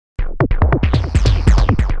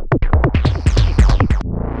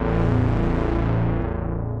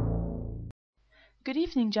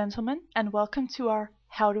evening, gentlemen, and welcome to our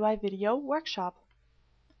How Do I Video workshop.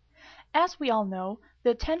 As we all know, the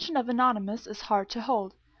attention of Anonymous is hard to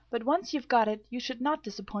hold, but once you've got it, you should not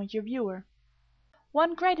disappoint your viewer.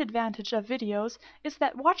 One great advantage of videos is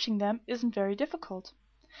that watching them isn't very difficult.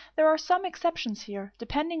 There are some exceptions here,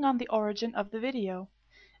 depending on the origin of the video.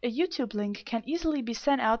 A YouTube link can easily be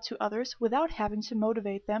sent out to others without having to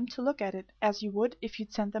motivate them to look at it, as you would if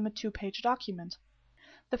you'd sent them a 2-page document.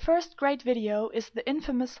 The first great video is the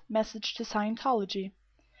infamous Message to Scientology.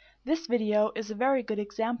 This video is a very good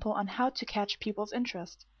example on how to catch people's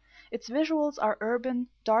interest. Its visuals are urban,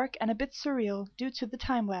 dark, and a bit surreal due to the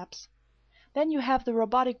time-lapse. Then you have the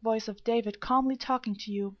robotic voice of David calmly talking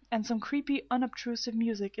to you, and some creepy, unobtrusive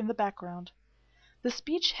music in the background. The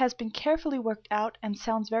speech has been carefully worked out and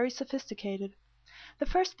sounds very sophisticated. The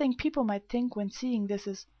first thing people might think when seeing this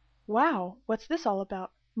is, "Wow, what's this all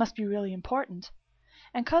about? Must be really important."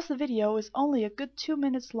 And 'cause the video is only a good 2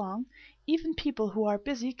 minutes long, even people who are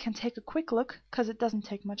busy can take a quick look 'cause it doesn't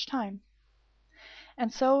take much time.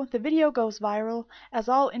 And so the video goes viral, as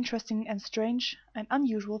all interesting and strange and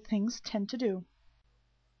unusual things tend to do.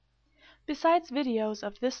 Besides videos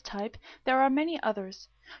of this type, there are many others.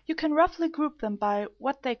 You can roughly group them by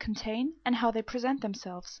what they contain and how they present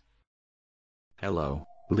themselves. Hello,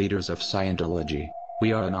 leaders of Scientology.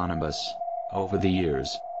 We are anonymous. Over the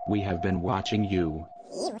years, we have been watching you.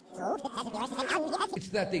 It's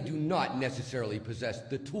that they do not necessarily possess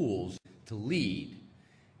the tools to lead.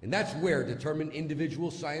 And that's where determined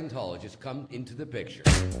individual Scientologists come into the picture.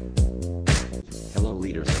 Hello,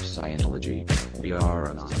 leaders of Scientology. We are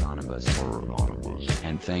anonymous.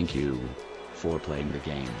 And thank you for playing the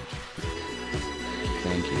game.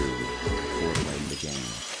 Thank you for playing the game.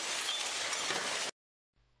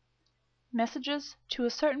 Messages to a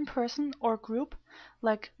certain person or group,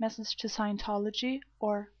 like Message to Scientology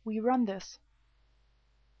or We Run This.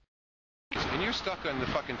 And you're stuck on the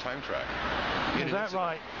fucking time track. Is that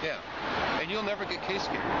right? Yeah. And you'll never get case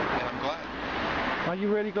geared. And I'm glad. Are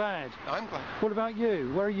you really glad? I'm glad. What about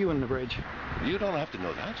you? Where are you on the bridge? You don't have to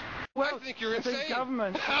know that. Well, I think you're the insane.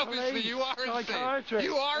 government, Obviously, police, you are insane. psychiatrists,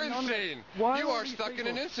 You are anonymous. insane. Why You are are these stuck in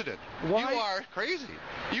people- an incident. Why? You are crazy.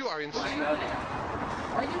 You are insane.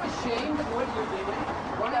 Are you ashamed of what you're doing?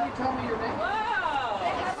 Why don't you tell me your name?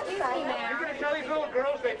 Excuse me, ma'am. You're going to tell these little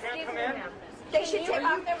girls they can't come in? They should take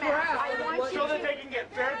off their masks. So that they can get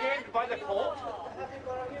fair game by the colt?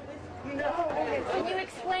 Can you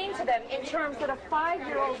explain to them in terms that a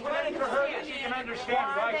 5-year-old Explain for her that she can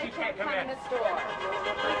understand why she can't come in. We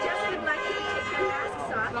just would like you to take your masks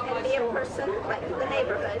off and be a person like the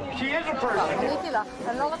neighborhood. She is a person.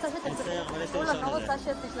 אני לא רוצה שתצטרכו, אני לא רוצה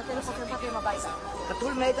שתשלחי לחוקרים פרטיים הביתה.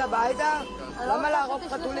 חתול מת הביתה? למה להרוג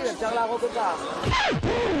חתולים? אפשר להרוג אותך.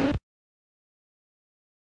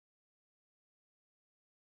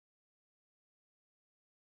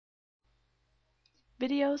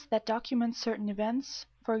 Videos that document certain events,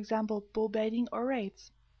 for example bull baiting or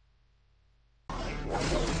raids.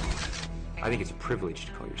 I think it's a privilege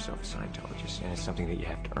to call yourself a Scientologist, and it's something that you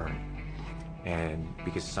have to earn. And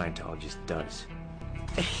because a Scientologist does.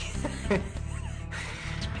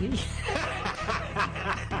 SP?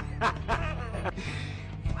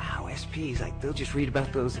 Wow, SPs, like, they'll just read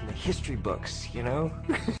about those in the history books, you know?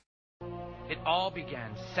 It all began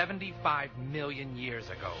 75 million years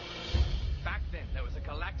ago. Back then, there was a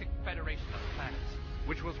galactic federation of planets,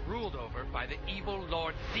 which was ruled over by the evil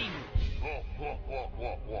Lord Zemu.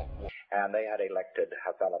 And they had elected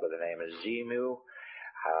a fellow by the name of Zemu,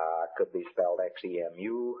 could be spelled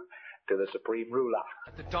Xemu, to the supreme ruler.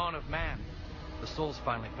 At the dawn of man, the souls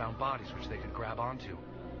finally found bodies which they could grab onto.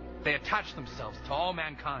 They attached themselves to all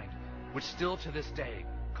mankind, which still to this day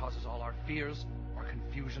causes all our fears, our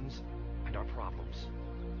confusions, and our problems.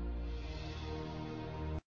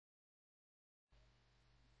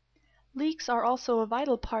 Leaks are also a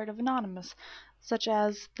vital part of Anonymous, such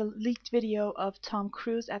as the leaked video of Tom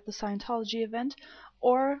Cruise at the Scientology event,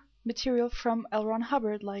 or material from L. Ron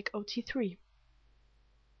Hubbard like OT3.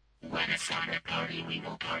 When it's time to party, we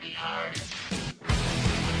will party hard.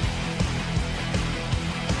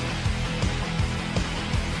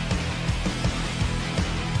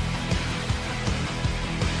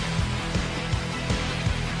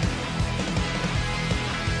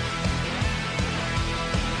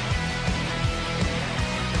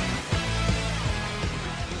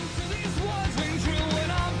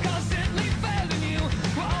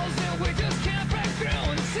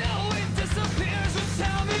 Until it disappears, so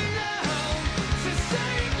tell me now,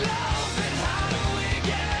 sustain love and how do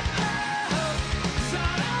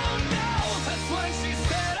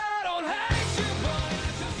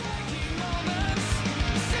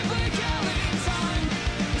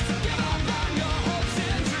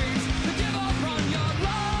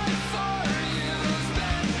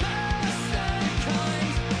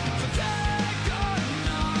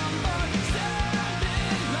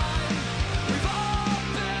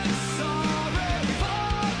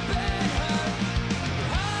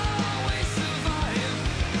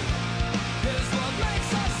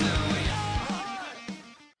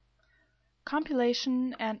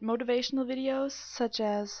compilation and motivational videos, such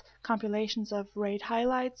as compilations of raid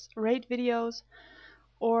highlights, raid videos,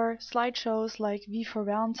 or slideshows like V for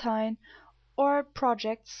Valentine, or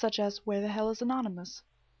projects such as Where the Hell is Anonymous?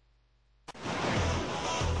 After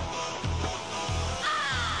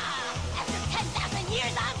 10,000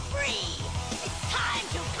 years, I'm free. It's time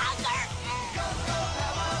to conquer. Go, go,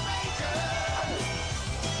 Power Rangers!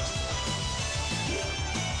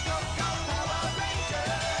 Go, go, Power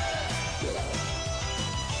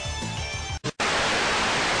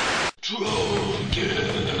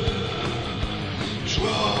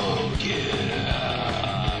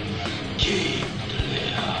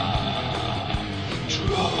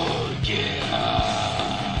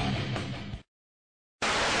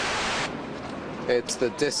It's the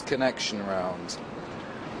disconnection round.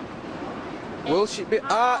 Will she be...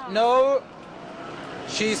 no!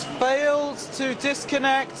 She's failed to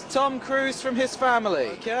disconnect Tom Cruise from his family.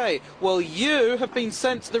 Okay, well you have been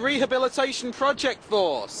sent to the Rehabilitation Project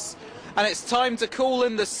Force. And it's time to call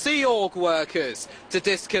in the Sea Org workers to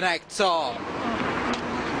disconnect Tom.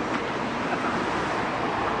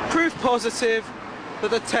 Proof positive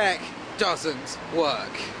that the tech doesn't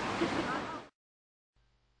work.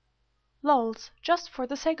 LOLs, just for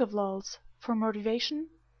the sake of LOLs, for motivation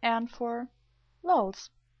and for LOLs.